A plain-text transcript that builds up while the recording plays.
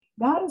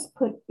God has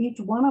put each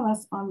one of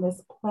us on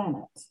this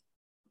planet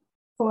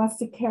for us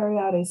to carry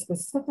out a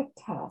specific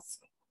task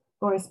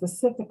or a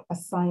specific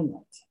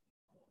assignment.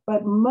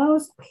 But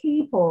most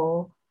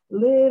people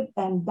live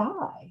and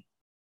die,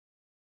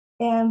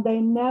 and they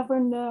never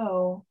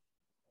know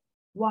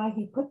why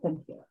he put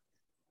them here.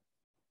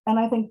 And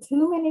I think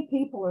too many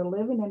people are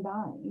living and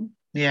dying.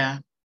 Yeah.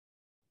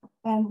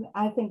 And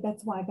I think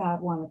that's why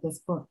God wanted this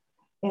book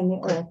in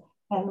the earth.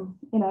 And,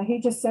 you know, he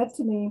just said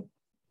to me,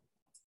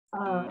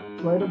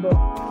 wrote a book.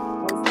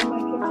 I was in my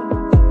kitchen one day.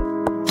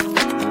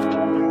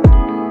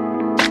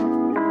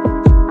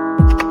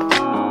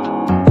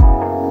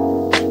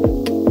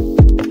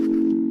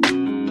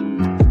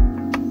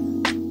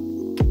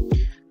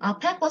 Our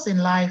purpose in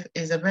life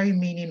is the very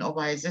meaning of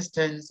our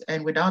existence,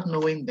 and without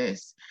knowing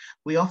this,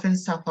 we often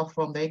suffer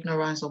from the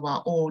ignorance of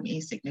our own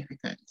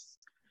insignificance.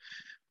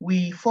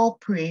 We fall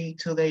prey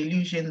to the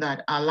illusion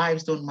that our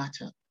lives don't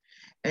matter,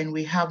 and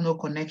we have no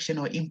connection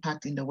or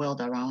impact in the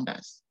world around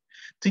us.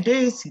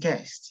 Today's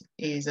guest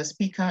is a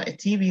speaker, a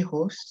TV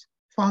host,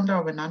 founder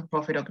of a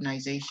nonprofit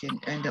organization,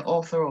 and the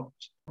author of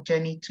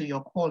Journey to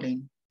Your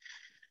Calling,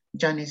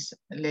 Janice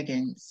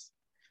Leggens.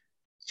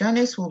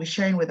 Janice will be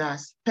sharing with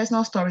us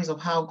personal stories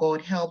of how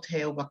God helped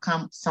her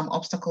overcome some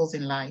obstacles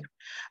in life,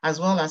 as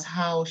well as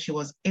how she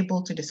was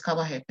able to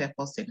discover her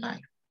purpose in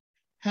life.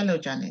 Hello,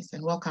 Janice,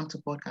 and welcome to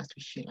Podcast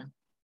with Sheila.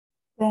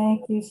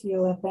 Thank you,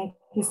 Sheila. Thank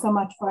you so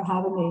much for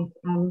having me.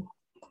 I'm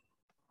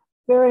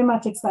very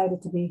much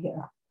excited to be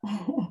here.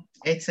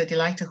 It's a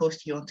delight to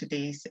host you on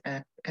today's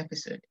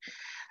episode.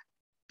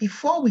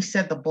 Before we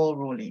set the ball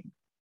rolling,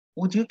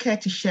 would you care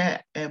to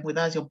share with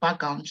us your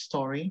background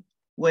story,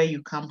 where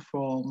you come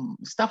from,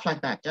 stuff like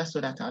that, just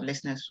so that our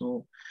listeners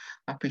will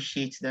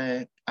appreciate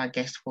our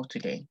guest for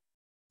today?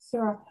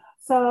 Sure.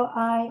 So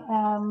I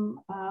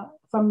am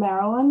from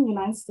Maryland,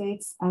 United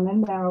States. I'm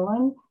in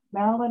Maryland.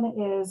 Maryland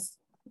is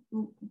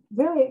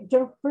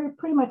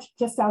pretty much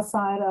just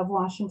outside of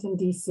Washington,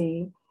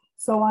 D.C.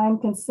 So I'm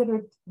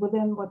considered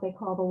within what they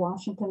call the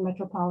Washington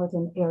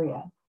metropolitan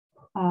area,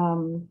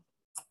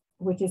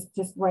 which is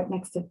just right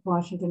next to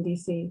Washington,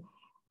 D.C.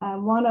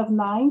 I'm one of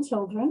 9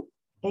 children,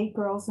 8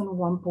 girls and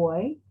 1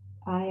 boy.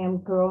 I am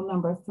girl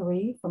number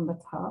 3 from the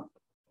top.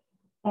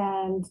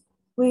 And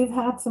we've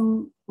had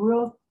some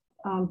real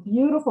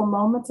beautiful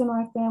moments in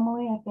our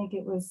family. I think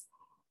it was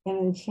an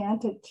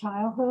enchanted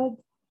childhood.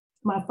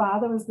 My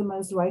father was the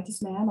most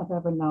righteous man I've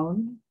ever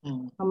known.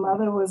 My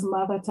mother was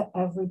mother to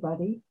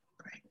everybody.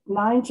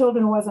 9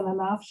 children wasn't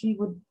enough. She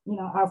would, you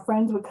know, our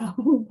friends would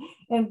come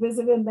and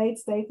visit and they'd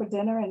stay for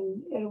dinner,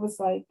 and it was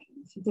like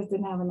she just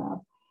didn't have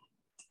enough.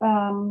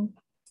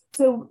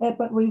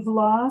 But we've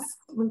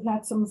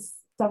had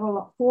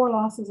 4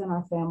 losses in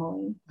our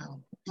family.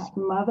 My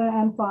mother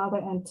and father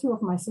and 2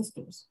 of my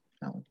sisters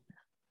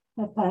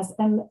have passed.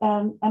 And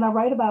I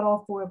write about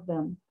all 4 of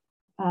them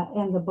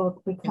in the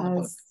book,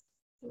 because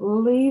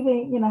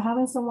leaving, you know,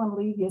 having someone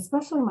leave you,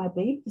 especially my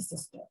baby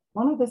sister.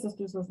 One of the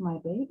sisters was my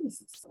baby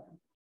sister.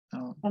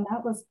 And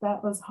that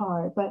was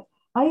hard. But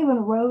I even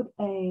wrote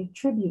a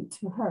tribute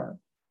to her.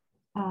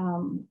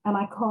 And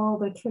I call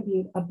the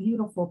tribute A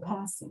Beautiful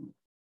Passing,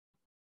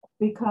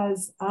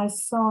 because I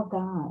saw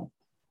God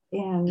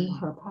in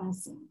her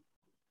passing.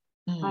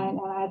 And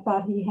I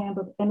thought he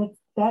handled, and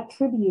that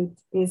tribute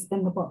is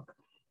in the book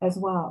as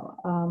well.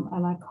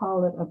 And I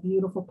call it A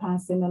Beautiful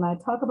Passing. And I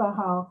talk about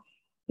how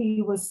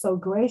he was so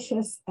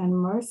gracious and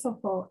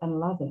merciful and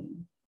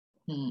loving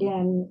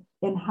in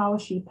how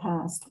she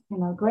passed. You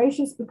know,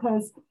 gracious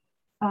because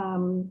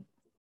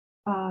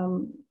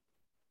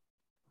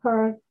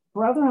her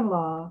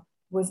brother-in-law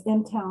was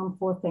in town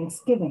for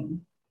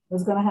Thanksgiving,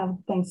 was going to have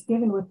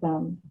Thanksgiving with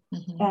them.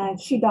 And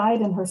she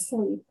died in her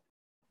sleep.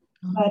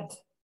 But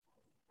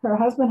her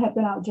husband had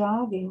been out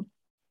jogging.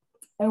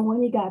 And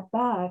when he got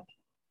back,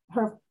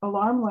 her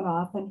alarm went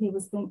off, and he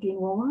was thinking,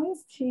 well, why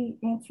is she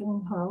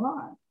answering her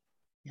alarm?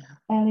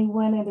 And he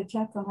went in to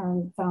check on her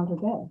and found her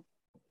dead.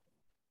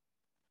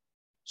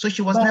 So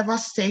she was never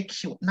sick,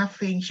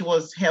 nothing, she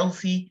was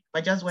healthy,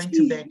 but just went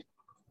to bed.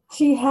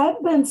 She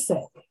had been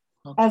sick.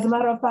 As a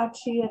matter of fact,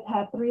 she had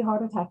had 3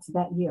 heart attacks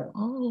that year.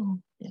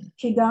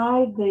 She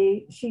died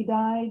the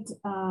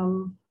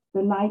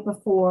night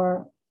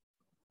before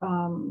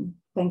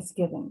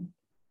Thanksgiving.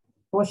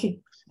 Well,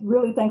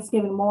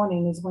 Thanksgiving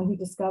morning is when he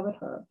discovered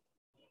her.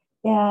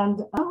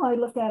 And now I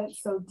look at it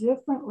so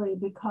differently,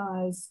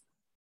 because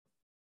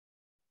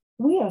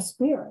we are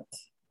spirit.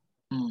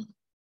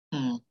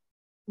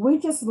 We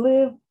just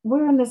live,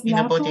 we're in this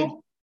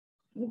natural,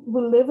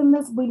 we live in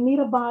this, we need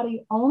a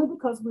body only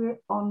because we're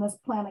on this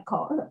planet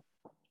called Earth,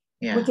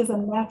 which is a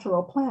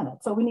natural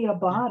planet. So we need a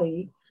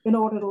body in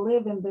order to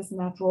live in this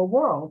natural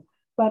world,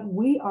 but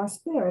we are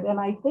spirit. And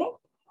I think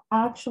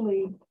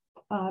actually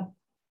the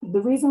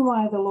reason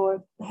why the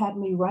Lord had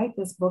me write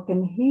this book,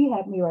 and he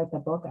had me write the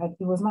book, it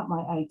was not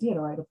my idea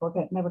to write a book.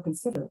 I'd never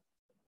considered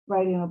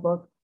writing a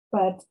book,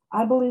 but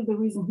I believe the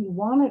reason he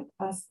wanted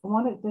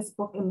this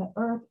book in the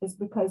earth is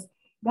because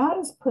God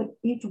has put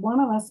each one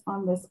of us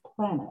on this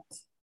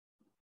planet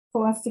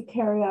for us to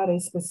carry out a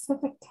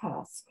specific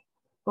task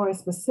or a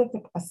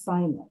specific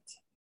assignment.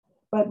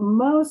 But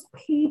most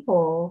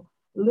people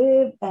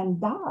live and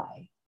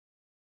die,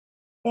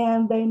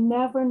 and they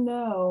never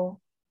know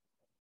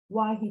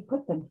why he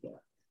put them here.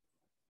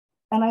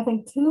 And I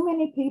think too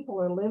many people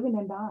are living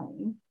and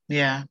dying.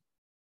 Yeah.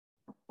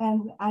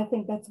 And I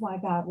think that's why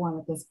God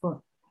wanted this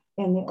book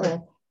in the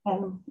earth.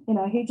 And, you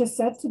know, he just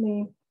said to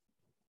me,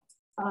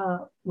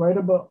 write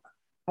a book.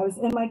 I was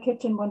in my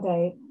kitchen one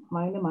day,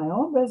 minding my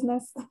own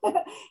business.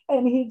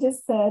 And he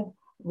just said,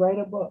 write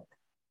a book.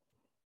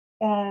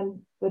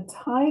 And the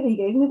title, he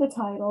gave me the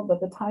title, but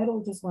the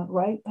title just went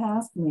right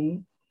past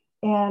me.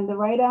 And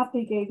right after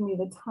he gave me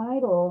the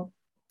title,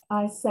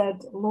 I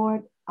said,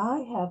 Lord, I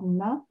have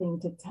nothing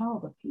to tell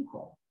the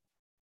people.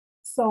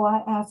 So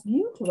I asked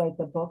you to write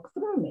the book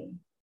through me.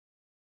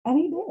 And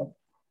he did.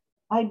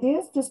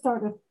 Ideas just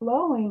started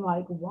flowing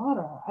like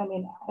water. I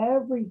mean,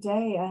 every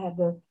day I had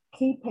to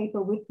keep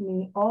paper with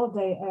me all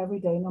day, every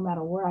day, no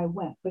matter where I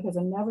went, because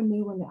I never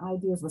knew when the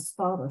ideas would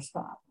start or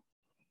stop.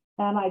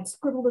 And I'd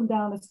scribble them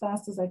down as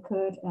fast as I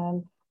could.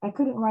 And I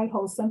couldn't write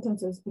whole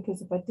sentences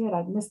because if I did,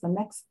 I'd miss the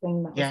next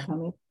thing that was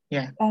coming.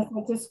 Yeah. And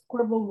I just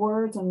scribbled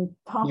words and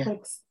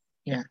topics.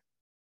 Yeah.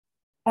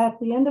 At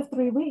the end of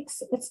 3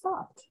 weeks, it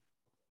stopped.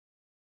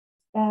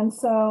 And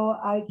so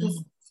I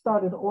just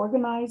started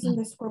organizing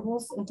the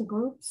scribbles into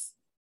groups.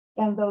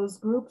 And those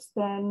groups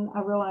then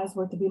I realized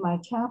were to be my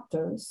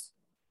chapters.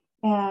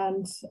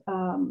 And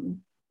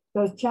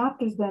those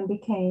chapters then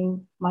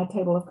became my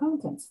table of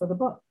contents for the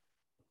book.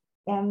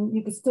 And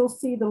you could still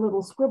see the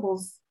little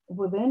scribbles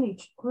within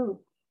each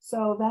group.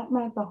 So that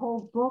meant the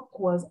whole book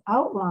was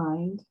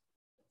outlined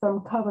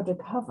from cover to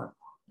cover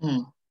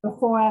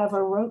before I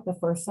ever wrote the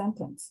first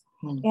sentence.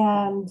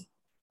 And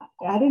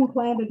I didn't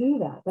plan to do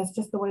that. That's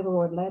just the way the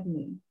Lord led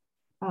me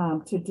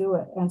to do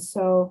it. And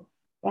so,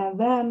 and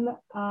then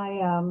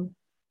I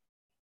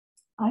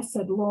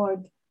said,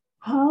 Lord,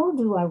 how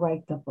do I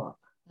write the book?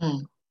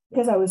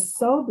 Because I was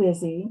so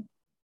busy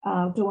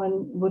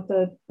doing with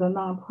the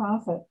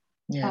nonprofit.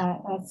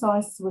 And so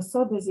I was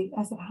so busy.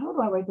 I said, how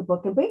do I write the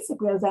book? And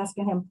basically I was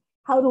asking him,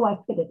 how do I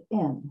fit it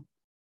in?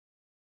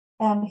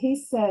 And he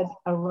said,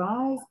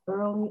 arise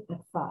early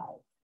at 5.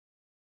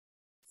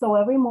 So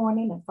every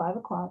morning at 5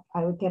 o'clock,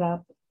 I would get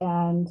up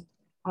and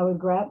I would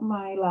grab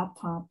my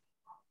laptop.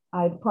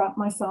 I'd prop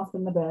myself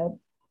in the bed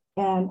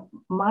and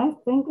my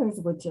fingers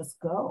would just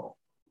go.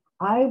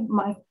 I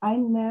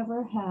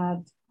never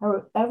had, I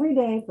wrote every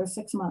day for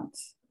 6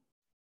 months,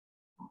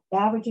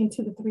 averaging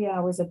 2 to 3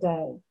 hours a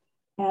day.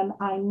 And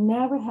I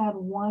never had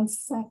 1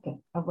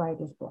 second of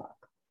writer's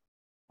block.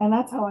 And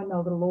that's how I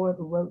know the Lord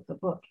wrote the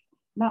book.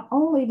 Not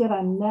only did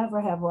I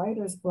never have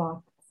writer's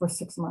block for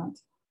 6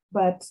 months,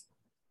 but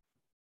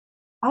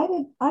I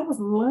was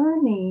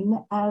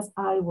learning as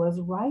I was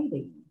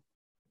writing.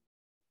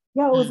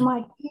 Yeah, it was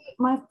my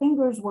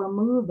fingers were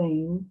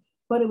moving,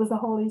 but it was the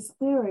Holy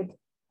Spirit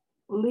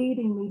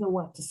leading me to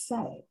what to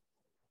say.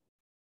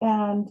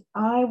 And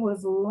I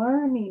was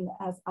learning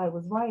as I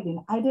was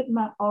writing. I did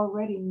not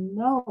already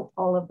know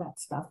all of that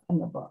stuff in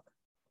the book.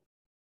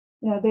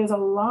 You know, there's a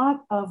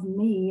lot of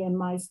me and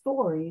my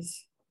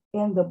stories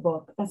in the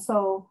book. And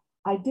so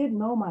I did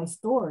know my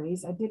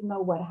stories. I didn't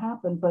know what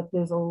happened, but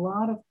there's a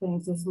lot of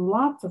things. There's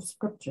lots of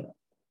scripture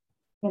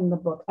in the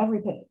book.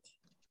 Every page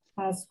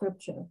has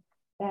scripture.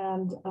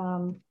 And,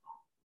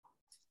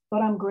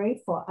 but I'm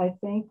grateful. I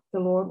think the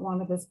Lord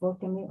wanted this book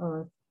in the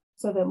earth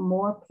so that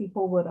more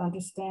people would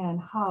understand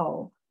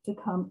how to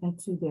come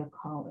into their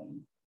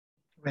calling.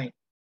 Right.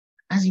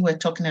 As you were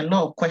talking, a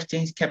lot of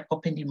questions kept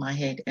popping in my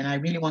head, and I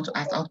really want to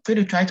ask. I'm going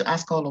to try to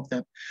ask all of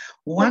them.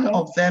 One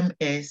of them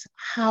is,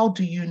 how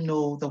do you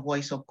know the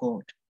voice of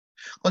God?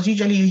 Because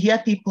usually you hear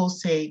people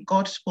say,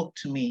 God spoke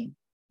to me.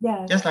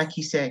 Yes. Just like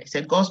he said,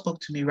 God spoke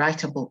to me,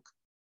 write a book.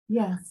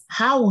 Yes.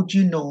 How would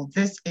you know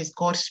this is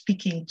God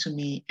speaking to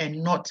me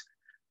and not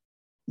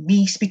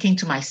me speaking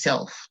to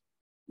myself?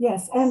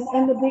 Yes, and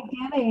in the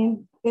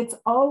beginning, it's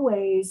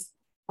always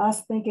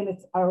us thinking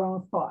it's our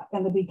own thought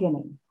in the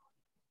beginning.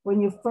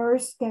 When you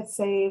first get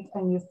saved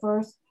and you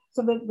first,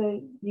 so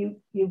that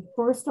you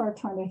first start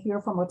trying to hear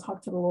from or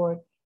talk to the Lord,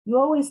 you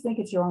always think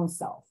it's your own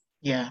self.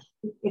 Yeah.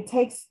 It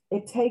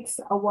takes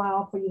a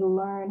while for you to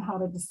learn how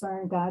to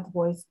discern God's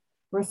voice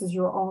versus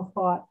your own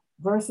thought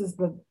versus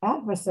the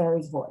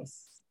adversary's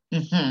voice.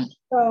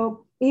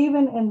 So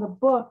even in the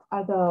book,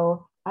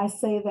 although I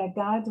say that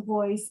God's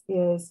voice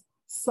is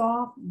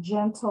soft,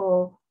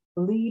 gentle,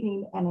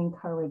 leading, and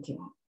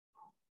encouraging.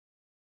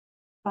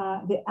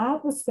 The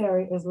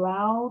adversary is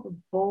loud,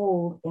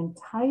 bold,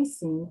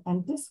 enticing,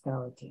 and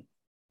discouraging.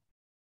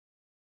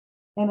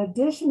 In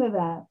addition to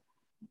that,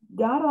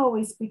 God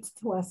always speaks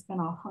to us in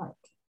our heart.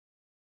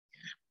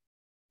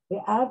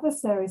 The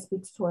adversary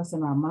speaks to us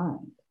in our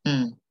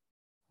mind.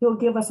 He'll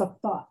give us a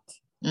thought,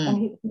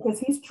 and because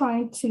he's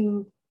trying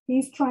to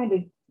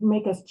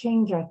make us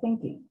change our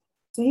thinking.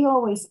 So he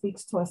always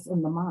speaks to us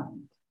in the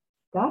mind.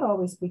 God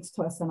always speaks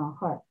to us in our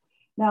heart.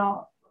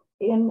 Now,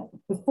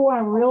 before I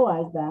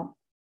realized that,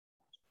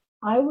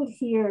 I would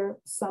hear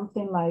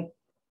something like,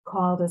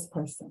 call this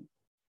person,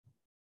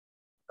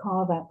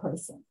 call that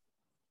person.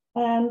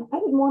 And I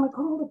didn't want to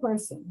call the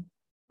person.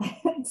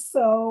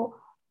 So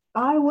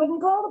I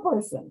wouldn't call the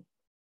person.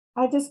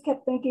 I just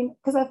kept thinking,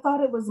 because I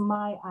thought it was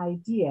my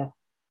idea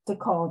to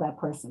call that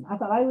person. I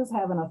thought I was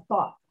having a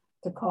thought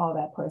to call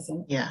that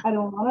person. Yeah. I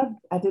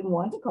didn't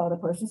want to call the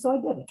person, so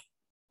I did it.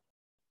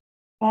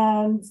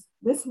 And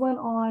this went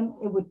on,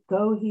 it would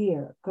go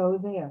here, go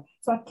there.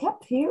 So I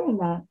kept hearing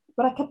that,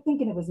 but I kept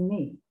thinking it was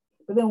me.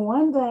 But then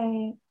one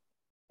day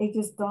it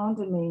just dawned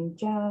on me,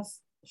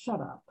 Janice, shut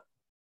up.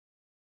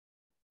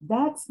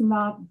 That's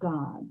not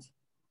God,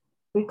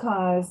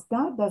 because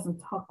God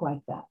doesn't talk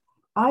like that.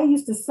 I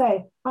used to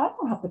say, I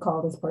don't have to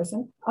call this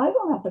person. I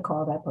don't have to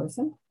call that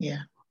person.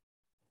 Yeah.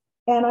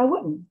 And I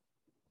wouldn't.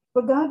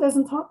 But God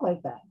doesn't talk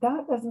like that.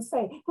 God doesn't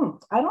say,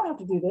 I don't have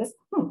to do this.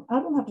 I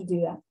don't have to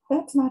do that.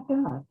 That's not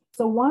God.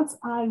 So once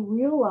I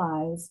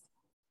realized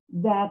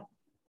that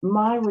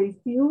my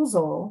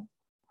refusal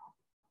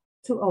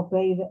to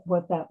obey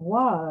what that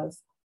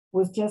was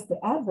just the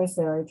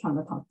adversary trying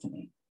to talk to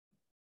me.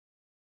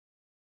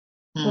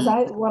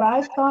 Because what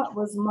I thought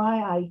was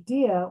my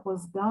idea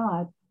was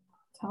God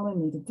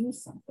telling me to do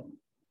something.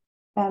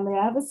 And the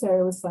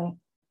adversary was saying,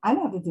 I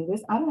don't have to do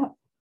this. I don't have.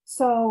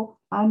 So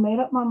I made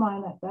up my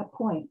mind at that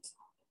point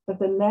that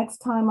the next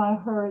time I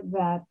heard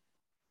that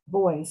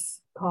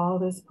voice, call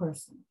this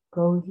person,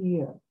 go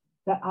here,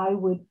 that I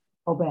would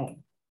obey.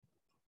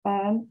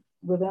 And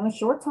within a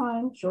short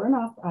time, sure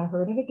enough, I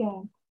heard it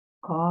again,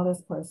 call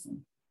this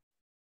person.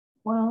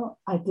 Well,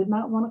 I did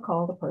not want to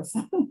call the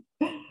person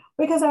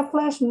because our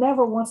flesh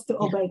never wants to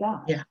obey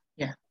God.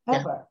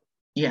 Ever.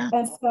 Yeah.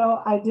 And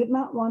so I did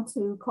not want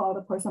to call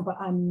the person, but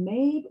I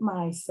made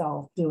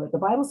myself do it. The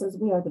Bible says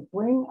we are to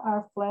bring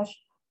our flesh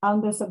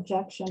under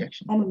subjection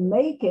and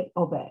make it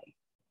obey.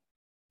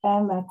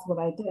 And that's what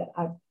I did.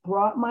 I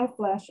brought my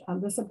flesh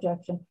under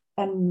subjection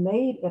and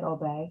made it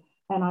obey.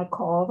 And I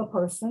called the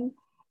person,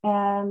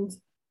 and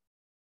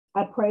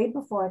I prayed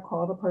before I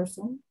called the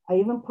person. I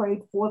even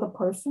prayed for the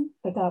person,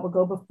 that God would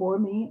go before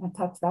me and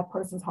touch that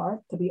person's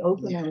heart to be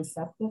open and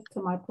receptive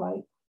to my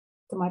plight,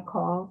 to my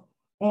call.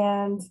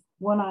 And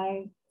when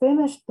I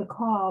finished the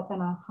call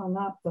and I hung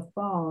up the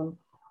phone,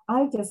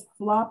 I just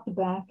flopped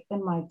back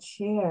in my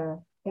chair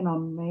in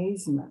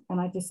amazement.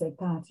 And I just said,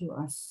 God, you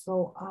are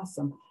so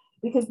awesome.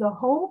 Because the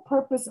whole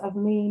purpose of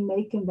me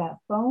making that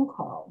phone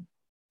call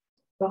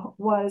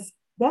was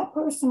that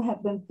person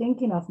had been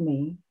thinking of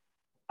me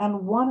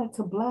and wanted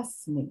to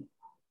bless me.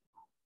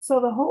 So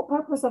the whole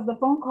purpose of the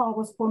phone call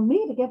was for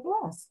me to get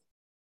blessed.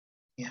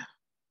 Yeah.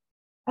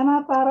 And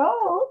I thought,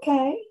 oh,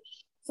 okay.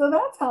 So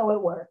that's how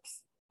it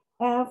works.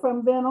 And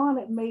from then on,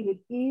 it made it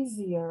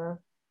easier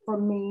for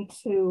me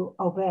to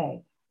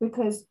obey,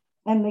 because,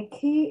 and the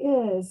key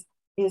is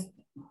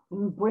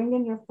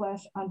bringing your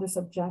flesh under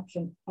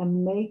subjection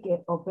and make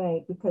it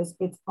obey, because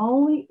it's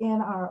only in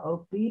our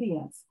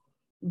obedience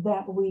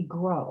that we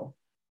grow.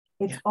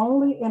 It's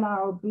only in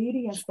our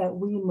obedience that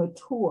we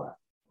mature.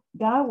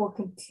 God will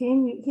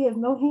continue. He has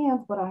no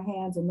hands but our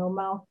hands, and no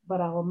mouth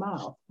but our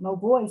mouth, no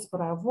voice but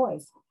our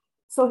voice.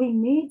 So he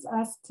needs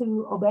us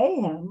to obey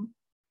him.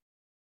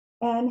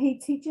 And he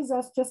teaches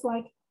us, just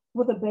like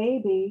with a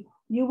baby,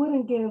 you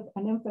wouldn't give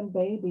an infant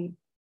baby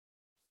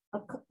a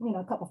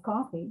cup of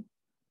coffee.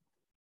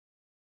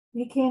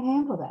 You can't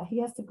handle that.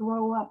 He has to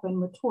grow up and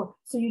mature.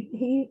 So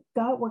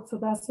God works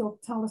with us. He'll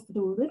tell us to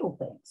do little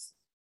things,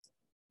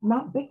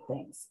 not big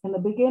things. In the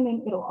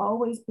beginning, it'll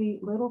always be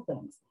little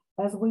things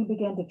as we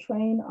begin to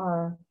train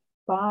our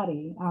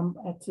body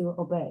to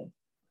obey.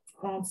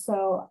 And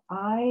so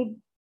I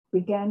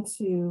began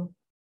to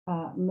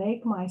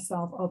make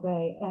myself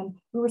obey. And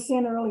we were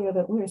saying earlier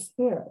that we're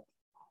spirit.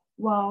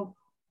 Well,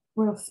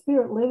 we're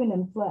spirit living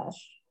in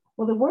flesh.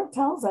 Well, the word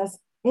tells us,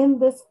 in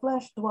this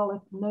flesh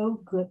dwelleth no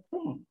good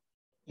thing.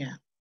 Yeah.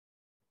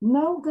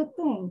 No good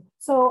thing.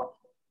 So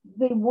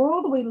the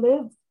world we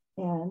live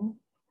in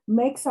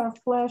makes our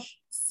flesh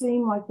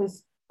seem like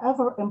this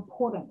ever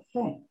important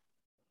thing.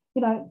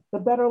 The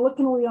better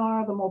looking we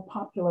are, the more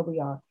popular we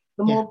are.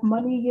 The more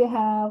money you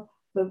have,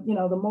 the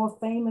more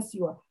famous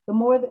you are. The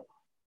more that,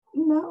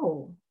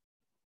 no,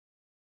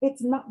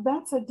 it's not.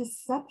 That's a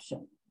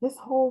deception. This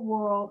whole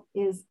world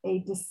is a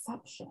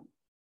deception.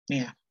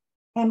 Yeah.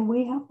 And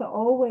we have to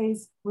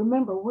always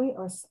remember we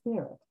are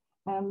spirit,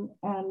 and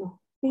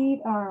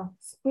feed our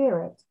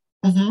spirit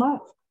as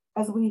much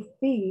as we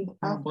feed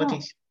our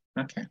bodies.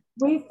 Okay.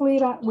 We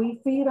feed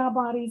our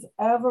bodies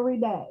every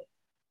day.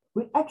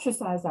 We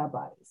exercise our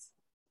bodies.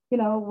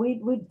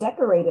 We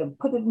decorate it,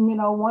 put it,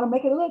 want to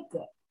make it look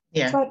good.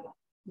 Yeah. But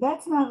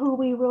that's not who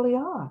we really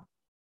are.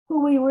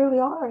 Who we really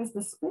are is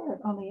the spirit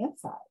on the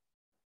inside.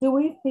 Do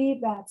we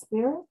feed that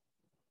spirit?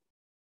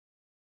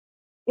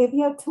 If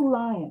you have two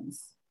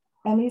lions,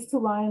 and these two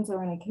lions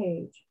are in a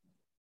cage,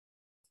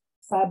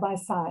 side by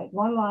side,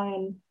 one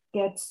lion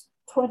gets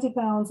 20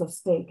 pounds of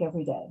steak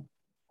every day,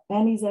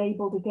 and he's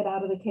able to get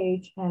out of the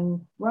cage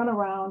and run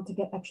around to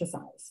get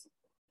exercise.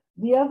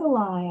 The other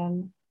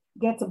lion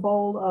gets a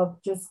bowl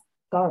of just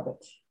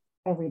garbage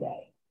every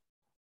day,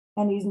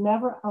 and he's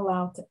never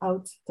allowed to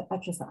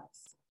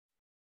exercise.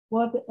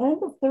 Well, at the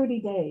end of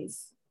 30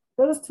 days,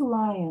 those two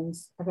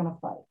lions are going to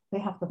fight. They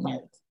have to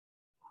fight.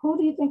 Who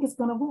do you think is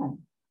going to win?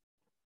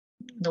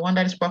 The one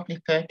that is properly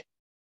fed.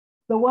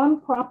 The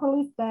one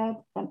properly fed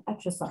and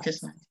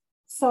exercised.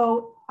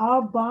 So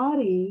our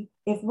body,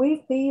 if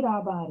we feed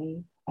our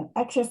body and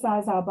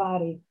exercise our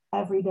body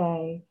every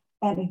day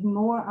and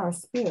ignore our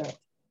spirit,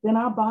 then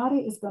our body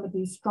is going to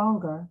be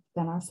stronger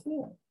than our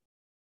spirit.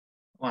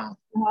 Wow.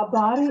 And our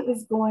body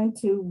is going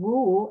to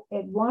rule.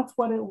 It wants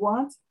what it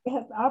wants.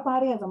 Our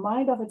body has a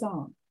mind of its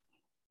own.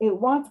 It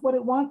wants what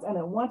it wants, and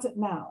it wants it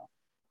now.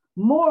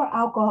 More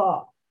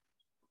alcohol.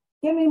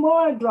 Give me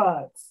more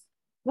drugs.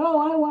 No,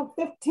 I want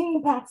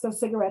 15 packs of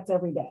cigarettes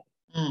every day.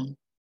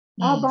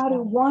 Our body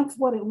wants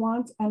what it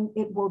wants, and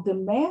it will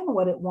demand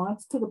what it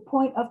wants to the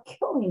point of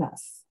killing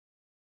us.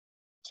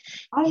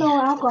 I know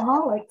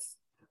alcoholics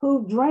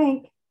who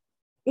drank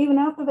even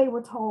after they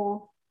were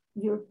told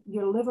your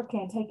liver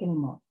can't take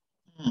anymore.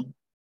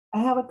 I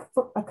have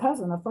a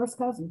cousin, a first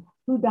cousin,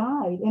 who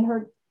died in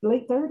her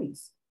late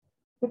 30s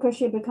because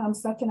she had become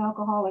such an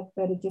alcoholic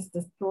that it just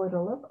destroyed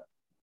her liver.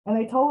 And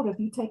they told her, if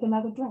you take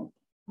another drink,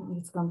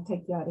 it's going to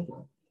take you out of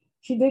here.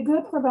 She did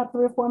good for about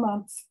 3 or 4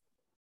 months,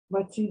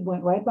 but she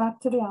went right back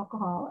to the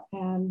alcohol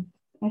and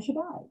she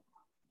died.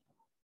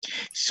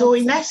 So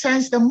in that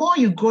sense, the more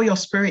you grow your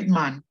spirit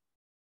man,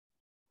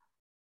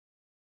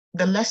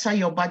 the lesser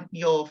your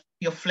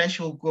flesh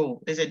will grow.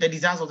 Is it the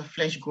desires of the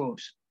flesh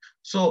grows?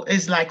 So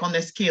it's like on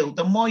the scale,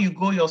 the more you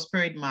grow your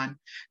spirit man,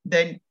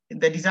 then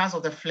the desires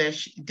of the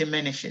flesh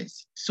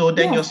diminishes. So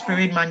then your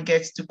spirit man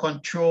gets to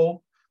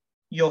control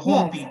your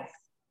whole being.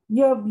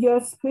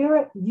 Your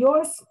spirit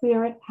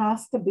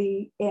has to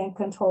be in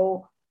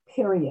control,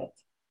 period.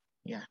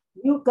 Yeah.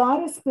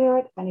 God is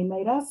spirit, and he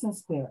made us in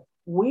spirit.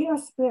 We are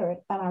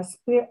spirit, and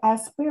our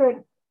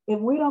spirit, if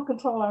we don't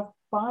control our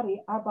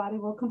body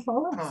will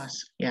control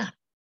us. Yeah.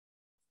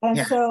 And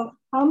so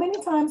how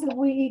many times have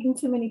we eaten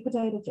too many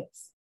potato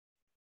chips?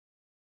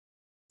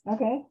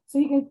 Okay, so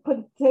you can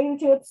put potato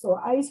chips or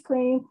ice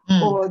cream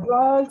or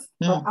drugs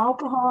or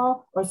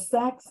alcohol or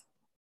sex.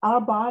 Our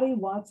body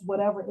wants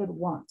whatever it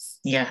wants.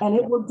 Yeah. And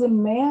it will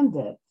demand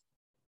it.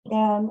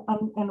 And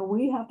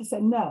we have to say,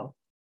 no,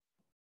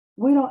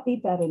 we don't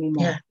eat that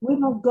anymore. Yeah. We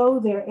don't go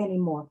there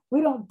anymore.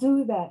 We don't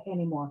do that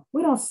anymore.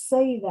 We don't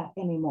say that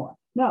anymore.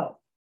 No.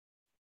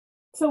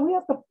 So we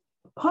have to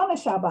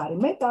punish our body,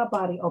 make our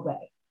body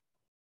obey.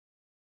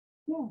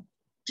 Yeah.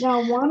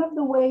 Now, one of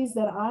the ways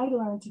that I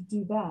learned to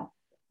do that,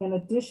 in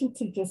addition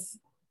to just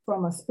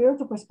from a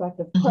spiritual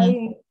perspective,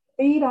 praying,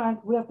 we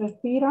have to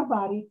feed our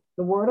body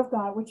the word of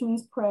God, which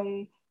means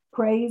pray,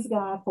 praise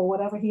God for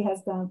whatever he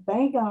has done.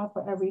 Thank God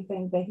for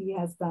everything that he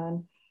has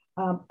done.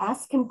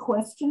 Ask him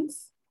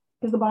questions,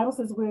 because the Bible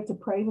says we're to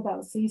pray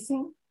without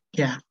ceasing.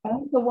 Yeah. And I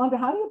used to wonder,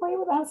 how do you pray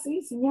without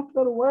ceasing? You have to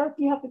go to work,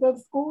 you have to go to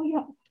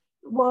school,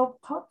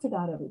 talk to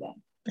God every day.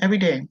 Every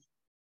day.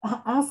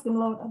 Ask him,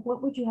 Lord,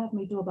 what would you have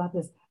me do about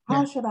this?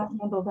 How should I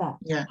handle that?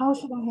 Yeah. How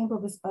should I handle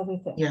this other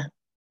thing? Yeah.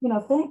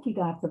 Thank you,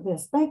 God, for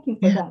this. Thank you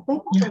for that.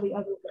 Thank you for the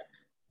other thing.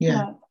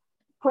 Yeah.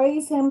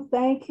 Praise him,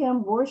 thank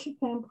him, worship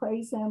him,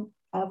 praise him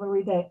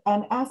every day,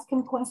 and ask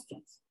him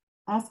questions.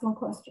 Ask him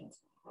questions.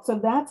 So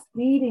that's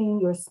feeding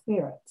your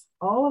spirit.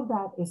 All of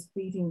that is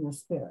feeding your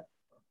spirit.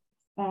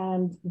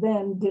 And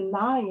then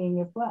denying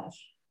your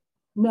flesh.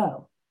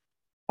 No.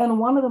 And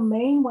one of the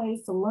main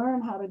ways to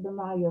learn how to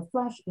deny your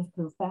flesh is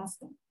through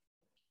fasting.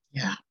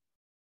 Yeah.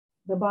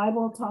 The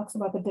Bible talks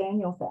about the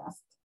Daniel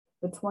fast,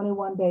 the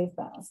 21-day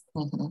fast.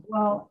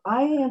 Well,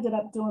 I ended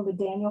up doing the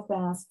Daniel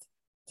fast.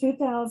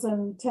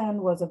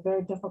 2010 was a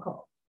very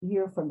difficult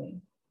year for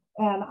me.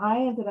 And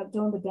I ended up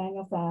doing the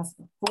Daniel fast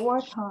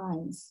 4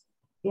 times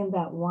in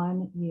that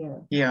 1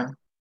 year. Yeah.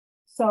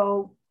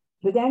 So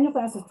the Daniel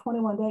fast is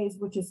 21 days,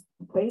 which is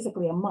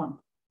basically a month.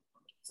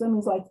 So it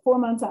means like 4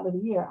 months out of the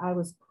year, I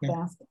was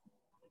fasting.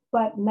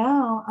 But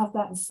now I've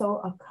gotten so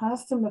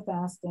accustomed to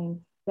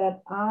fasting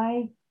that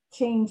I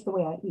changed the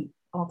way I eat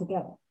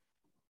altogether,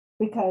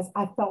 because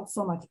I felt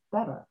so much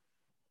better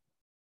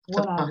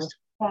when I was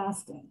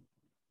fasting.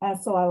 And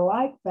so I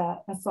like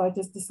that. And so I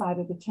just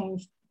decided to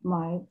change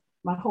my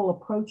whole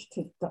approach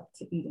to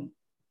eating.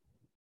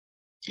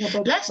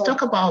 Let's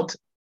talk about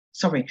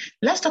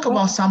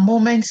some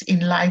moments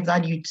in life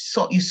that you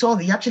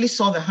actually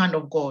saw the hand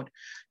of God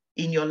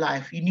in your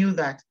life. You knew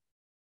that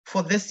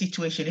for this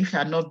situation, if it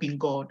had not been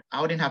God,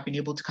 I wouldn't have been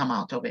able to come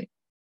out of it.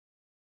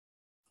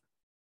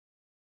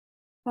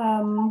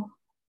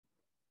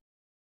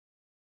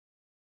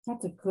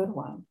 That's a good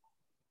one.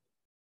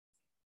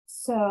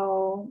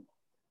 So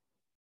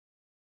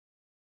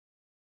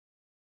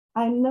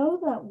I know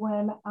that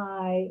when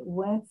I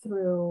went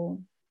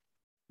through,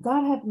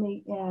 God had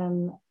me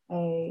in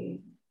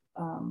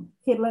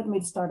he had led me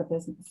to start a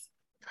business.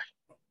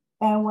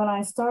 And when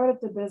I started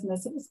the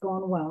business, it was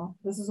going well.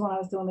 This is when I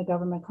was doing the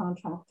government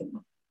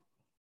contracting.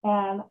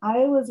 And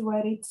I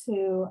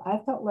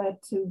felt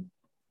led to,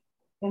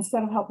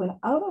 instead of helping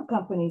other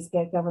companies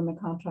get government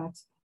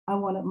contracts, I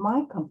wanted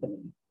my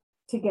company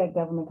to get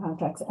government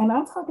contracts. And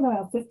I'm talking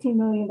about $15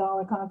 million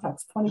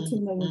contracts,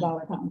 $22 million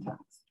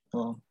contracts.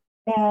 Oh.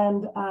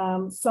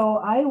 And so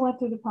I went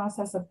through the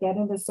process of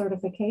getting the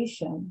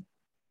certification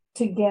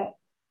to get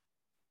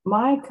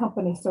my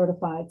company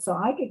certified so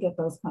I could get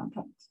those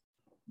contracts.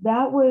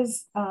 That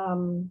was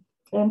in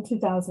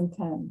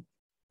 2010.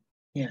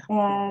 Yeah.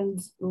 And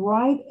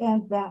right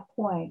at that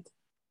point,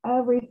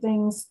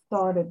 doors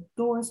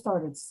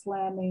started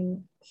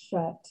slamming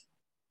shut.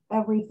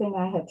 Everything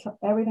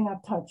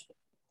I've touched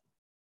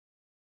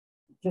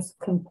just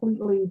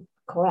completely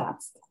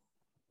collapsed.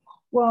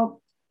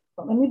 Well,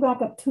 let me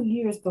back up 2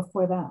 years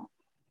before that.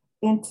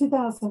 In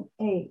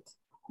 2008,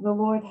 the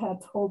Lord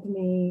had told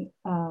me,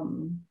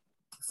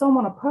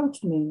 someone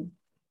approached me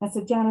and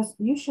said, Janice,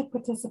 you should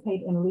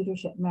participate in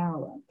Leadership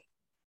Maryland.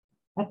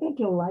 I think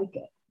you'll like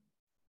it.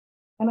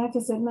 And I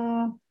just said,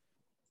 nah,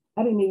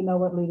 I didn't even know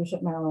what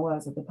Leadership Maryland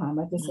was at the time.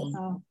 I just said,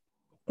 no,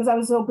 because I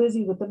was so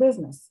busy with the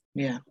business.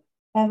 Yeah.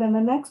 And then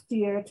the next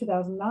year,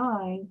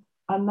 2009,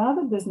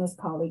 another business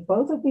colleague,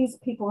 both of these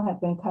people have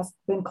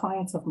been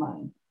clients of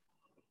mine.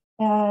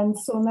 And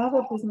so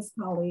another business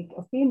colleague,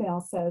 a female,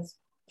 says,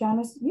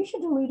 Janice, you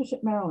should do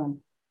Leadership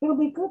Maryland. It'll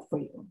be good for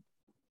you.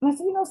 And I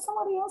said,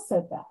 somebody else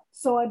said that.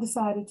 So I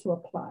decided to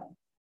apply.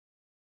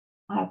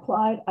 I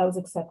applied, I was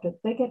accepted.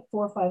 They get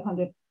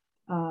 400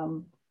 or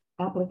 500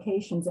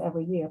 applications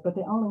every year, but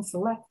they only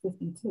select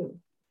 52.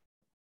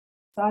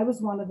 So I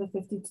was one of the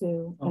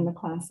 52 in the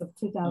class of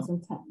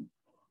 2010.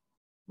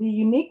 The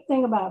unique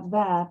thing about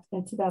that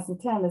in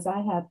 2010 is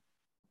I had,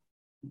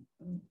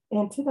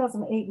 in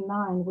 2008 and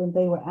 9, when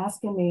they were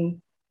asking me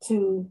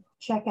to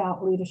check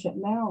out Leadership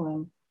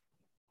Maryland,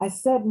 I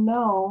said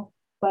no,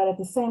 but at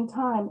the same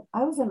time,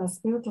 I was in a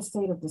spiritual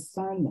state of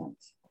discernment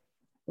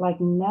like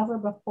never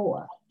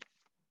before.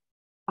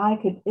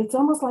 It's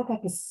almost like I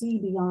could see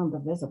beyond the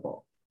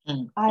visible.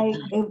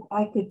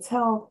 I could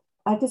tell,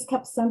 I just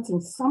kept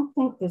sensing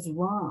something is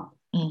wrong.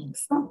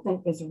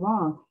 Something is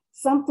wrong.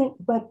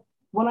 But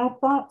when I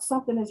thought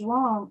something is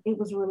wrong, it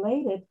was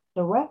related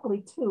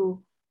directly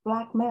to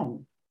Black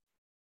men.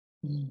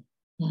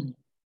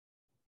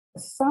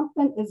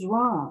 Something is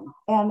wrong.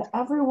 And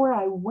everywhere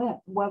I went,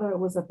 whether it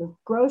was at the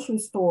grocery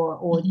store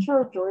or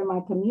church or in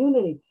my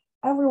community,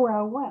 everywhere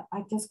I went,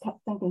 I just kept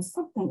thinking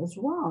something is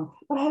wrong,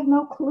 but I had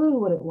no clue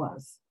what it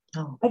was.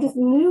 I just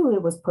knew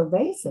it was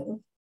pervasive,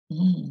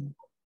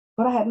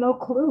 but I had no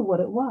clue what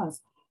it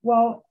was.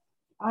 Well,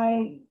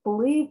 I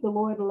believe the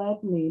Lord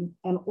led me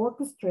and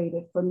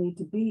orchestrated for me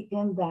to be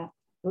in that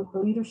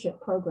leadership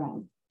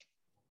program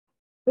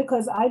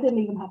because I didn't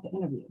even have to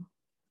interview.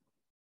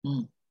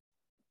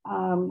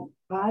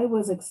 I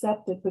was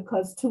accepted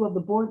because 2 of the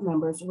board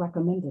members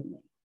recommended me.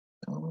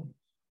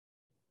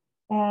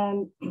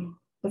 And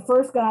the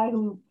first guy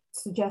who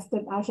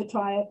suggested I should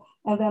try it,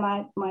 and then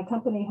my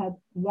company had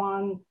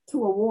won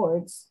 2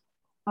 awards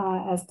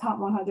as top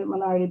 100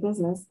 minority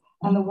business,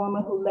 and the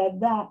woman who led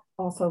that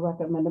also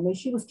recommended me.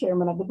 She was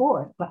chairman of the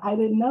board, but I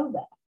didn't know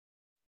that.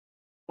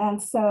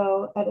 And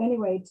so at any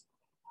rate,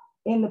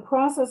 in the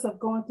process of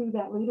going through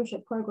that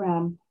leadership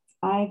program,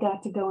 I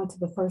got to go into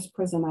the first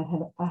prison.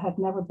 I had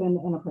never been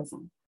in a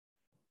prison.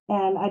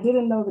 And I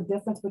didn't know the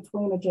difference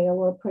between a jail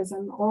or a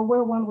prison or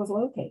where one was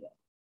located.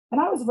 And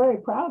I was very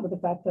proud of the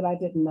fact that I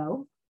didn't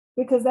know,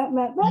 because that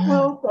meant that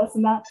world does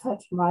not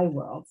touch my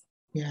world.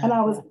 And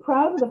I was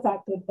proud of the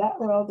fact that that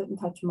world didn't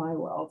touch my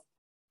world.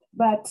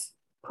 But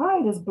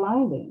pride is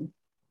blinding.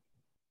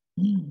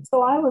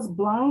 So I was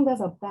blind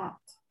as a bat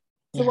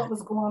to what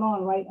was going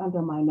on right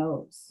under my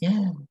nose.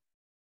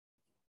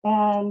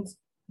 And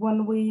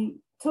when we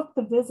took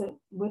the visit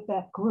with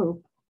that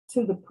group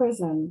to the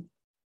prison,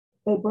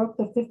 they broke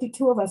the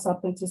 52 of us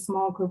up into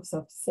small groups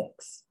of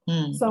 6.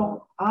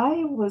 So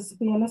I was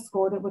being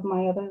escorted with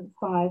my other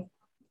 5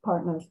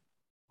 partners,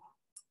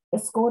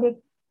 escorted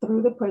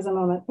through the prison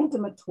on an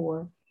intimate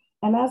tour.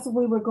 And as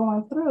we were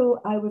going through,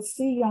 I would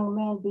see young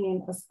men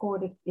being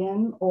escorted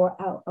in or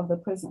out of the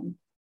prison.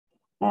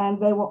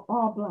 And they were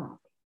all Black.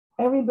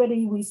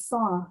 Everybody we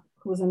saw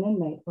who was an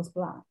inmate was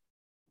Black.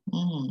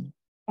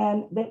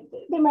 And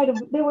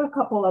there were a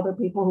couple other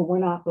people who were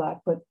not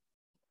Black, but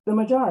the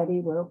majority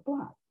were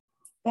Black.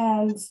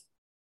 And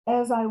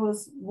as I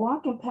was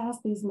walking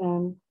past these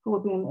men who were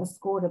being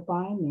escorted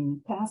by me,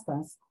 past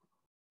us,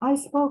 I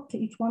spoke to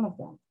each one of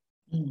them.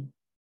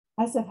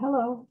 I said,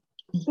 hello,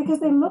 because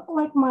they look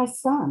like my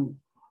son.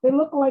 They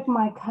look like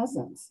my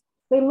cousins.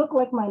 They look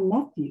like my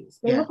nephews.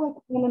 They look like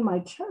men in my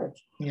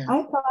church.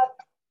 I thought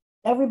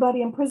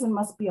everybody in prison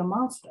must be a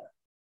monster.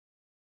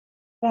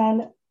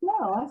 And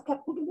no, I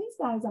kept thinking, these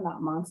guys are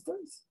not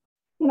monsters.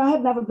 I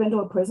had never been to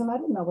a prison. I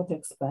didn't know what to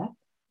expect.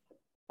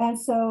 And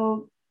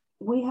so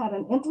we had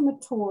an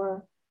intimate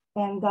tour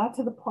and got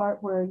to the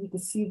part where you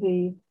could see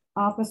the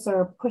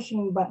officer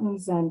pushing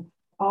buttons and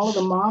all of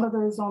the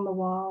monitors on the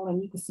wall,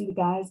 and you could see the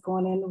guys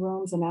going in the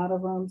rooms and out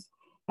of rooms.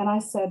 And I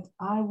said,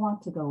 I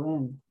want to go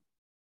in.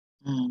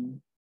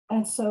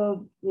 And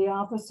so the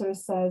officer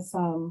says,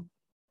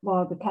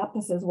 the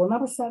captain says, well,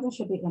 number 7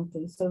 should be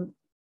empty. So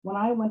when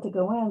I went to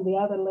go in, the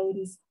other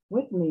ladies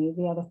with me,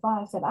 the other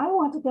 5 said, I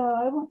want to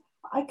go.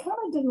 I kind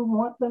of didn't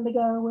want them to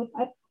go with,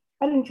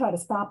 I didn't try to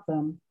stop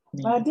them,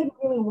 But I didn't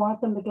really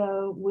want them to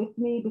go with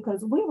me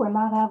because we were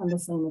not having the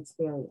same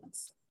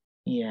experience.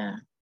 Yeah.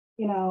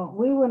 You know,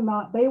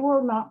 they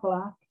were not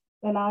Black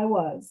and I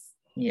was.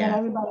 Yeah. And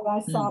everybody I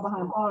saw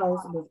behind bars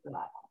was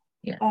Black.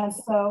 Yeah. And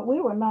so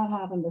we were not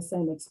having the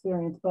same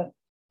experience, but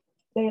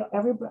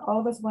all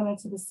of us went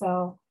into the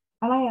cell,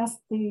 and I asked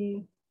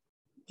the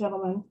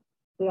gentleman,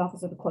 the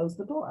officer, to close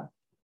the door.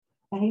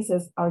 And he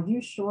says, "Are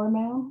you sure,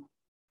 ma'am?"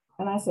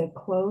 And I said,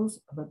 "Close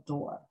the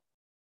door."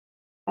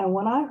 And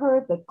when I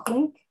heard the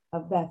clink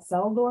of that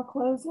cell door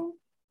closing,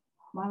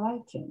 my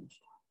life changed.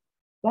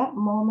 That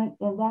moment,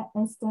 in that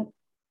instant,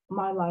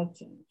 my life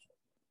changed.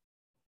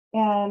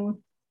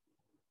 And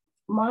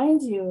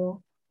mind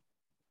you,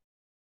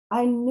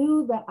 I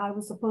knew that I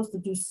was supposed to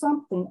do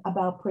something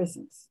about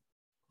prisons,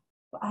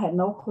 but I had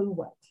no clue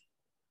what.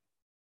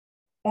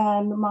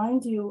 And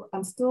mind you,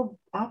 I'm still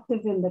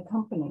active in the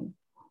company.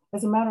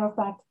 As a matter of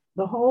fact,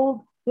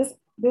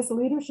 this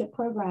leadership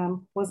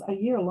program was a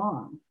year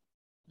long.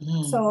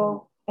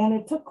 So, and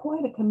it took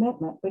quite a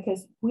commitment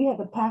because we had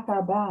to pack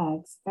our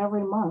bags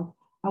every month,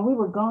 and we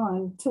were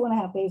gone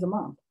 2.5 days a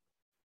month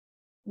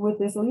with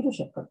this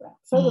leadership program.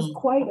 So it was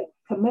quite a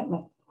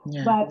commitment.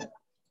 Yeah. But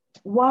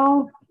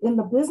while in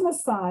the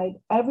business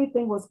side,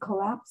 everything was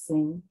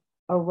collapsing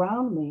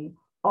around me,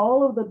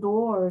 all of the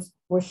doors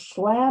were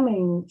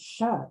slamming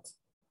shut.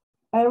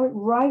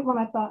 Right when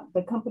I thought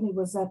the company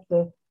was at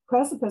the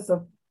precipice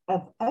of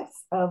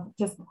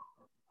just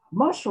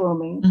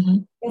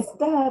mushrooming,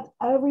 instead,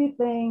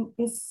 everything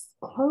is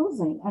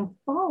closing and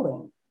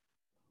falling.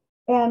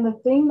 And the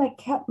thing that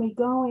kept me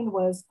going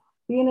was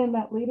being in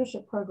that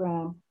leadership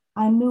program.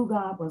 I knew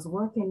God was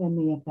working in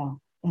me at that.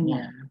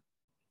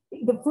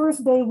 The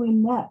first day we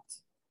met,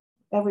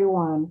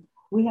 everyone,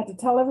 we had to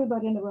tell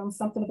everybody in the room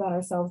something about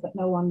ourselves that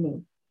no one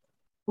knew.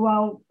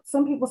 Well,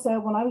 some people said,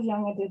 when I was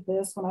young, I did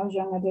this. When I was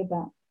young, I did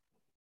that.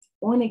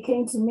 When it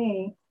came to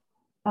me,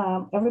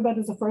 everybody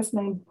was a first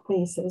name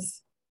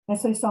basis. And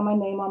so he saw my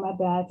name on my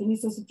badge. And he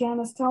says,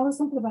 "Janice, tell us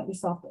something about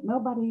yourself that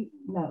nobody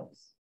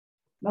knows.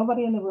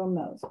 Nobody in the room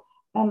knows."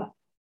 And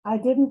I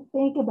didn't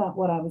think about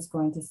what I was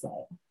going to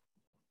say.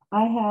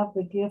 I have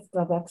the gift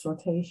of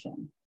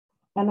exhortation.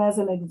 And as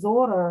an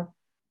exhorter,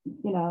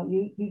 you know,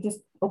 you just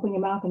open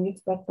your mouth and you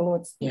expect the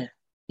Lord to speak.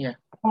 Yeah.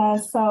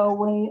 And so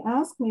when he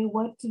asked me,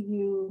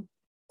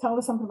 tell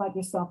us something about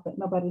yourself that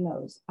nobody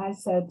knows, I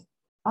said,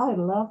 "I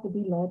love to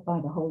be led by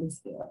the Holy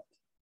Spirit."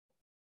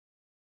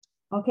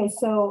 Okay,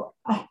 so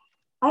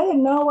I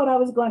didn't know what I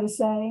was going to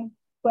say,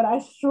 but I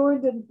sure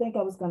didn't think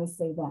I was going to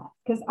say that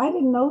because I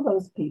didn't know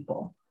those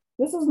people.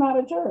 This was not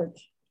a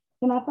church.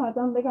 And I thought,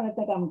 they're going to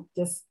think I'm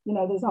just,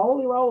 this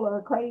holy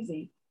roller,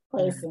 crazy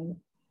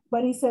person.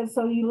 But he said,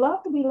 "So you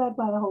love to be led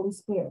by the Holy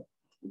Spirit."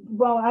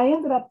 Well, I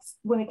ended up,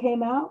 when it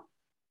came out,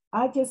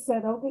 I just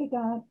said, "Okay,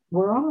 God,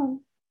 we're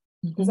on."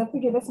 Because I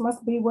figured this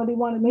must be what he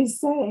wanted me to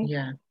say.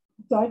 Yeah.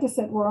 So I just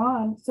said, "We're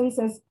on." So he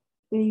says,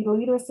 the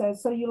leader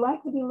says, "So you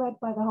like to be led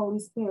by the Holy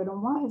Spirit,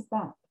 and why is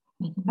that?"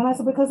 And I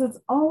said, "Because it's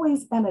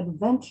always an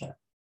adventure."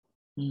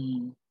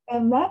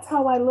 And that's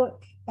how I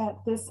look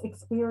at this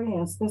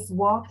experience, this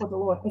walk with the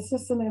Lord. It's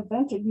just an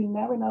adventure. You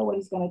never know what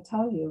he's going to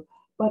tell you.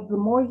 But the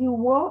more you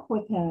walk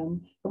with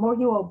him, the more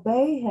you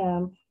obey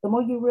him, the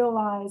more you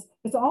realize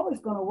it's always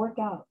going to work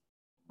out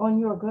on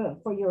your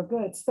good, for your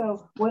good.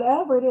 So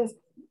whatever it is,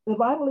 the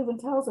Bible even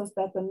tells us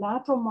that the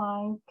natural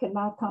mind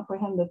cannot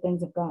comprehend the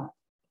things of God.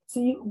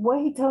 So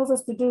what he tells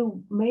us to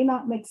do may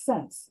not make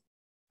sense.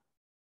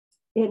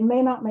 It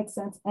may not make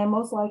sense, and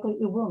most likely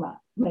it will not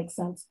make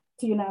sense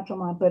to your natural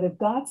mind. But if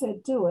God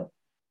said do it,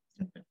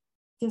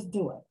 just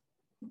do it.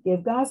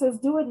 If God says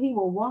do it, he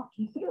will walk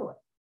you through it.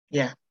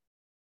 Yeah.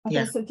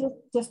 Okay, so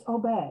just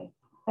obey.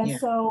 And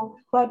so,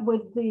 but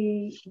with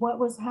what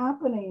was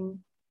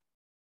happening,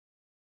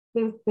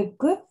 the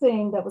good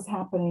thing that was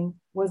happening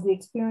was the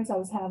experience I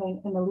was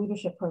having in the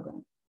leadership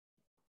program.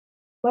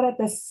 But at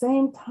the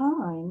same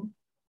time,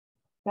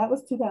 that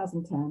was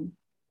 2010.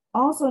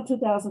 Also in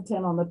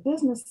 2010, on the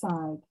business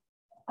side,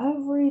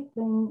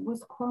 everything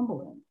was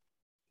crumbling.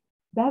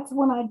 That's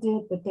when I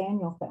did the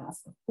Daniel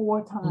fast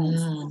 4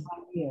 times in 1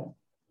 year.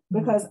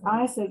 Because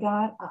I said,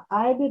 "God,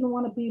 I didn't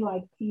want to be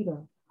like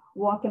Peter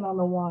walking on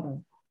the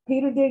water."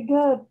 Peter did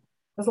good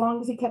as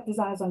long as he kept his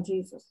eyes on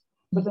Jesus.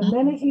 But the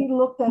minute he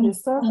looked at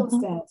his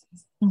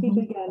circumstances, he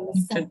began to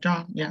sink.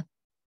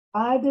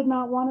 I did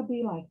not want to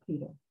be like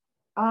Peter.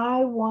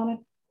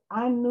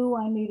 I knew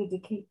I needed to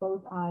keep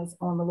both eyes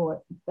on the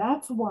Lord.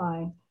 That's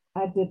why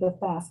I did the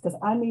fast, because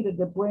I needed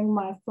to bring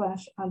my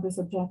flesh under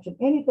subjection.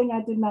 Anything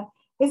I did not,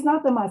 it's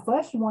not that my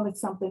flesh wanted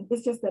something,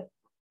 it's just that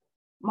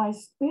my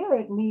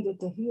spirit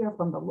needed to hear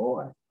from the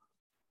Lord.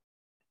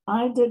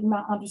 I did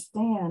not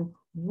understand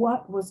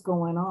what was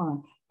going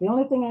on. The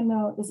only thing I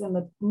know is in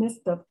the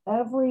midst of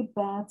every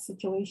bad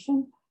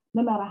situation,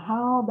 no matter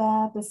how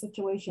bad the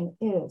situation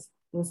is,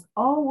 there's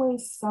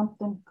always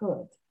something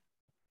good.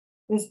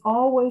 There's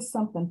always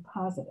something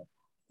positive.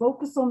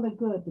 Focus on the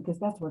good, because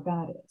that's where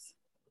God is.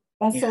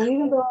 And so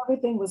even though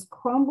everything was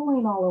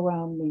crumbling all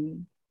around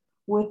me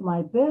with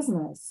my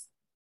business,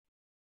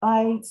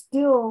 I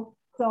still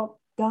felt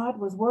God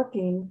was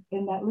working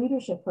in that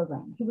leadership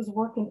program. He was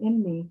working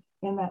in me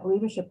in that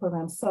leadership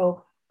program.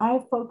 So I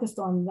focused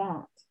on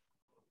that.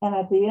 And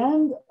at the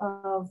end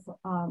of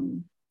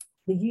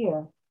the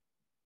year,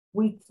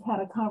 we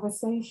had a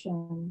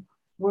conversation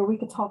where we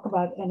could talk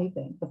about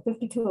anything, the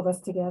 52 of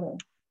us together.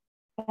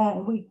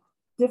 And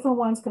different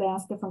ones could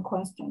ask different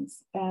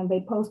questions. And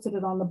they posted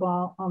it on the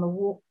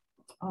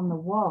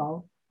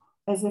wall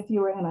as if you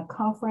were in a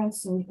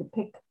conference, and you could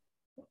pick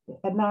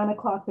at 9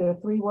 o'clock. There are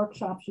 3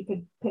 workshops you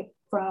could pick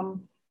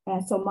from.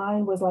 And so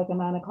mine was like a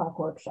 9 o'clock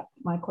workshop,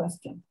 my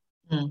question.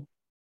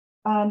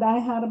 And I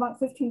had about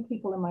 15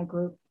 people in my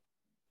group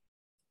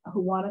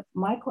who wanted,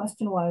 my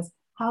question was,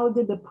 how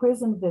did the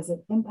prison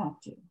visit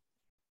impact you?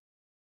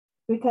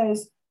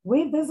 Because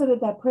we visited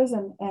that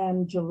prison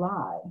in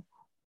July,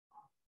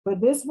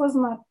 but this was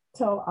not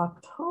till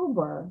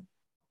October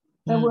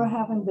that we're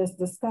having this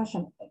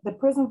discussion. The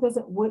prison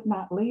visit would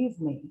not leave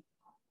me.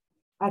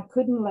 I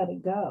couldn't let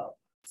it go.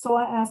 So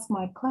I asked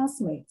my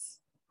classmates,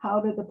 how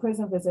did the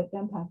prison visit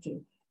impact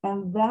you?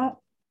 And that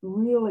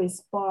really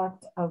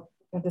sparked a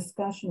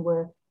discussion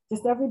where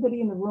just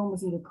everybody in the room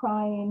was either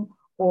crying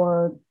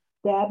or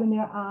dabbing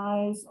their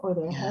eyes or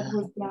their head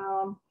was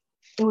down.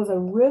 It was a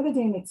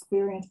riveting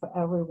experience for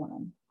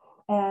everyone.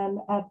 And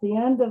at the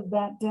end of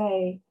that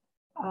day,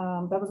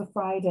 that was a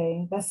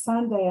Friday, that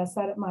Sunday, I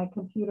sat at my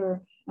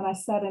computer and I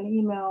sent an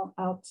email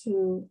out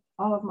to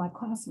all of my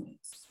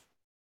classmates.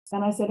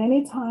 And I said,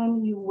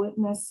 anytime you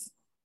witness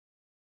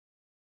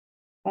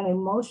an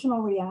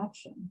emotional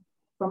reaction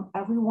from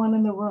everyone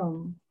in the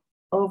room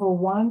over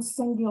one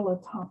singular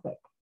topic,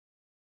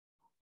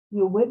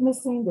 you're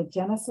witnessing the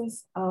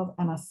genesis of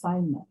an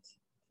assignment,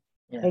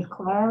 a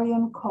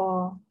clarion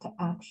call to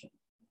action.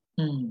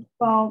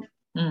 Well,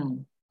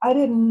 I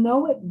didn't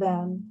know it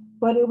then,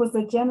 but it was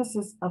the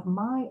genesis of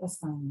my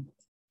assignment.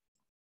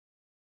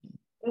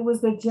 It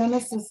was the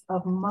genesis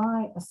of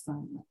my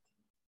assignment.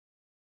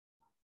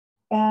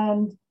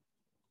 And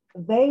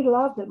they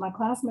loved it. My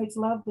classmates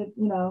loved it.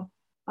 You know,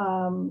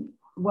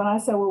 when I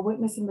said we're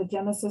witnessing the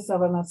genesis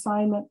of an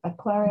assignment, a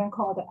clarion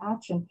call to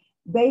action,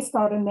 they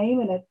started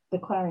naming it the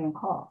Clarion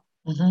Call.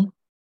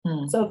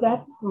 So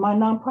that my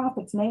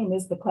nonprofit's name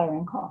is the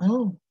Clarion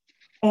Call.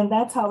 And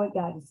that's how it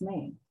got its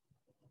name.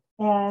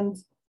 And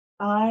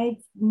I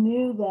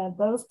knew that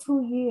those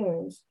 2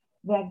 years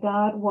that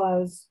God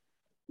was,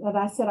 that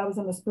I said I was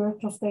in a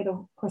spiritual state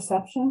of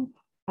perception.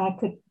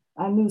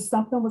 I knew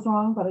something was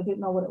wrong, but I didn't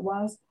know what it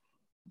was.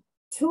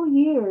 2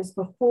 years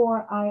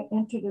before I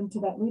entered into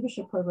that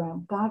leadership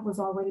program, God was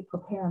already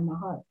preparing my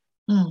heart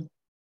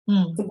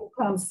to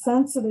become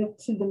sensitive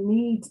to the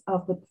needs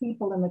of the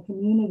people in the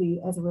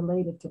community as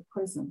related to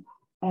prison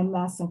and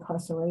mass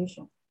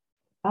incarceration.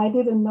 I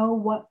didn't know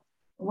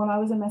when I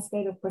was in that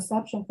state of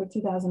perception for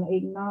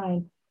 2008 and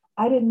 9,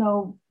 I didn't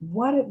know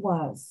what it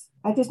was.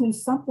 I just knew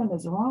something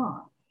is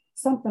wrong.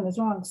 Something is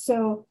wrong.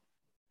 So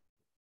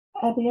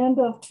at the end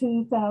of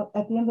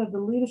the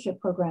leadership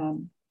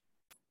program,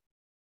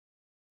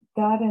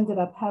 God ended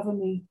up having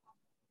me,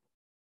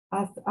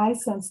 I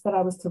sensed that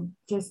I was to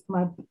just,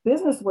 my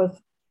business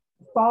was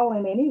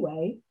falling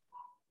anyway.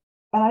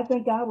 And I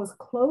think God was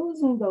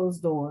closing those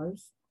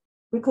doors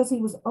because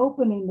he was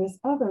opening this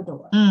other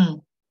door.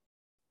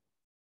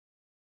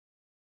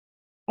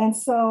 And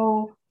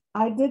so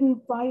I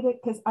didn't fight it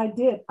because I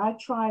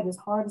tried as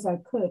hard as I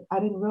could. I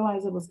didn't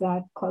realize it was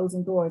God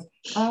closing doors.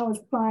 I was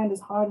trying as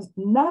hard as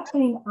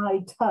nothing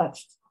I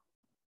touched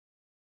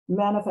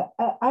manifest.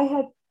 I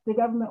had the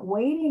government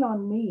waiting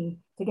on me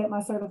to get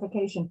my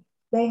certification.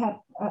 I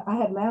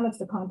had managed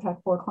the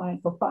contract for a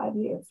client for 5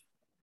 years.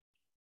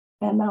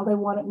 And now they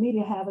wanted me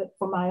to have it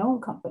for my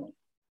own company.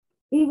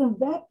 Even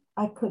that,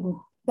 I couldn't,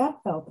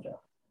 that fell through.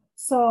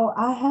 So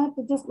I had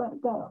to just let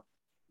it go.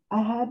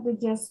 I had to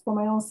just, for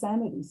my own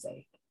sanity's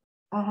sake,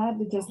 I had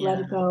to just let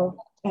it go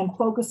and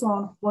focus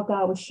on what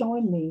God was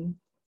showing me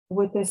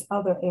with this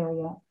other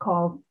area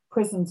called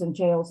prisons and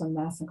jails and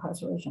mass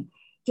incarceration.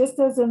 Just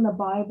as in the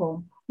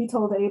Bible, he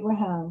told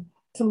Abraham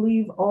to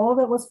leave all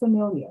that was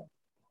familiar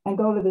and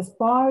go to this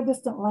far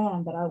distant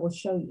land that I will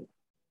show you.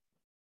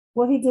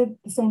 Well, he did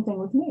the same thing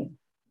with me.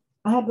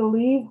 I had to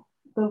leave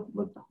the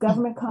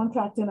government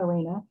contracting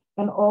arena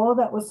and all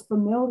that was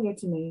familiar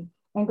to me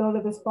and go to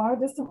this far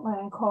distant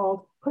land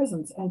called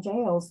prisons and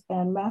jails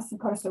and mass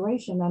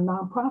incarceration and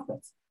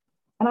nonprofits.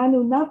 And I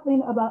knew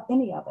nothing about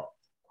any of it.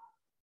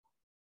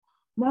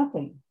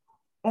 Nothing.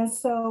 And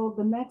so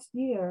the next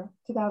year,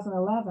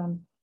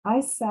 2011,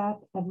 I sat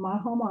at my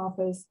home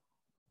office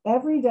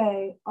every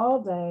day,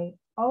 all day.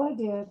 All I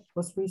did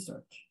was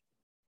research.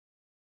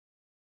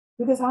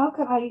 Because how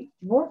could I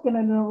work in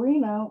an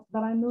arena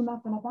that I knew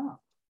nothing about?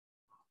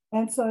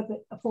 And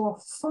so for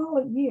a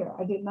solid year,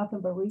 I did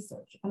nothing but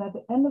research. And at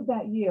the end of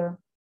that year,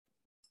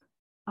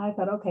 I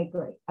thought, okay,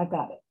 great, I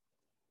got it.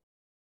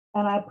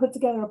 And I put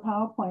together a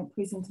PowerPoint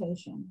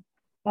presentation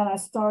and I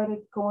started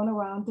going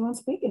around doing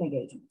speaking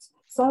engagements.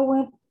 So I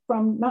went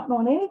from not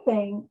knowing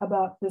anything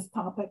about this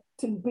topic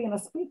to being a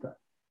speaker.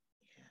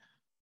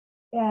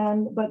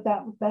 But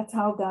that's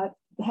how God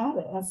had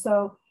it. And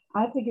so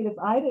I figured if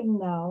I didn't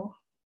know,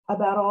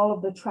 about all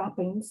of the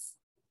trappings,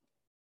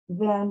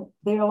 then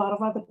there are a lot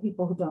of other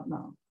people who don't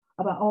know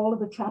about all of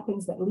the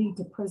trappings that lead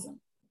to prison.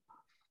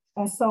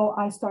 And so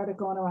I started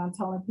going around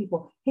telling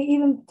people. He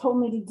even told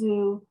me to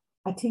do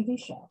a TV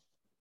show.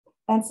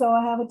 And so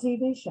I have a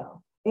TV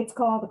show. It's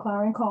called the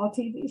Clarion Call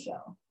TV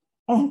show.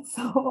 And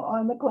so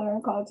on the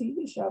Clarion Call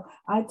TV show,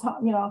 I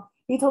taught,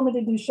 he told me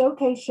to do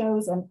showcase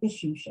shows and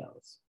issue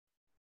shows.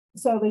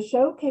 So the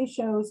showcase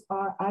shows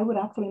are, I would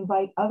actually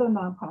invite other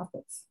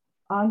nonprofits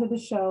onto the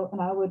show,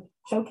 and I would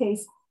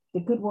showcase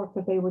the good work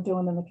that they were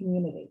doing in the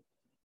community.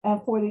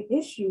 And for the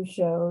issue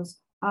shows,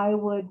 I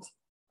would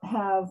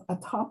have a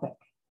topic.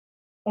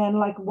 And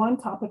like one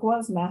topic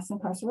was mass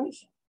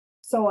incarceration.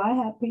 So I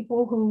had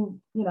people who,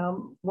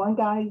 one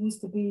guy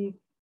used to be,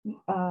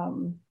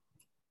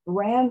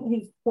 ran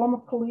his former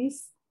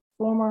police,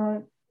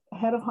 former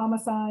head of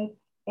homicide,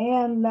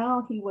 and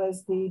now he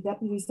was the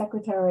deputy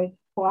secretary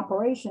for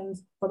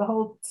operations for the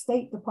whole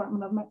State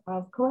Department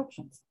of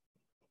Corrections.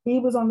 He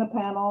was on the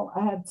panel.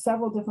 I had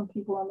several different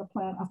people on the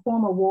panel. A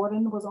former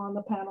warden was on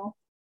the panel.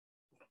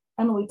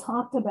 And we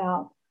talked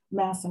about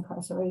mass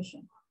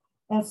incarceration.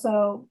 And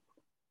so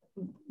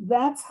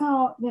that's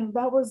how,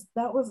 that was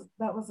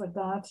a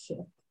God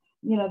shift.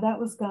 That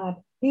was God.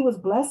 He was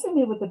blessing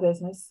me with the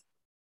business,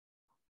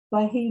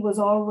 but he was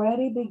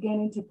already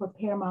beginning to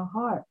prepare my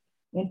heart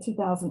in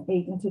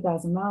 2008 and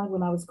 2009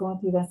 when I was going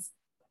through that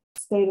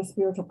state of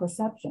spiritual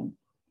perception.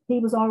 He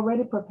was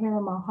already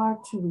preparing my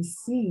heart to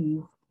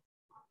receive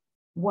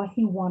what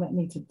he wanted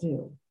me to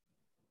do.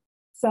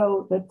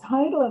 So the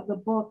title of the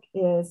book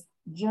is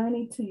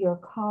Journey to Your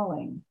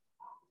Calling.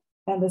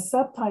 And the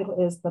subtitle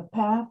is The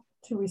Path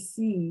to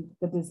Receive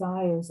the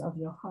Desires of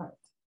Your Heart.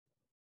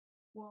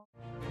 Well,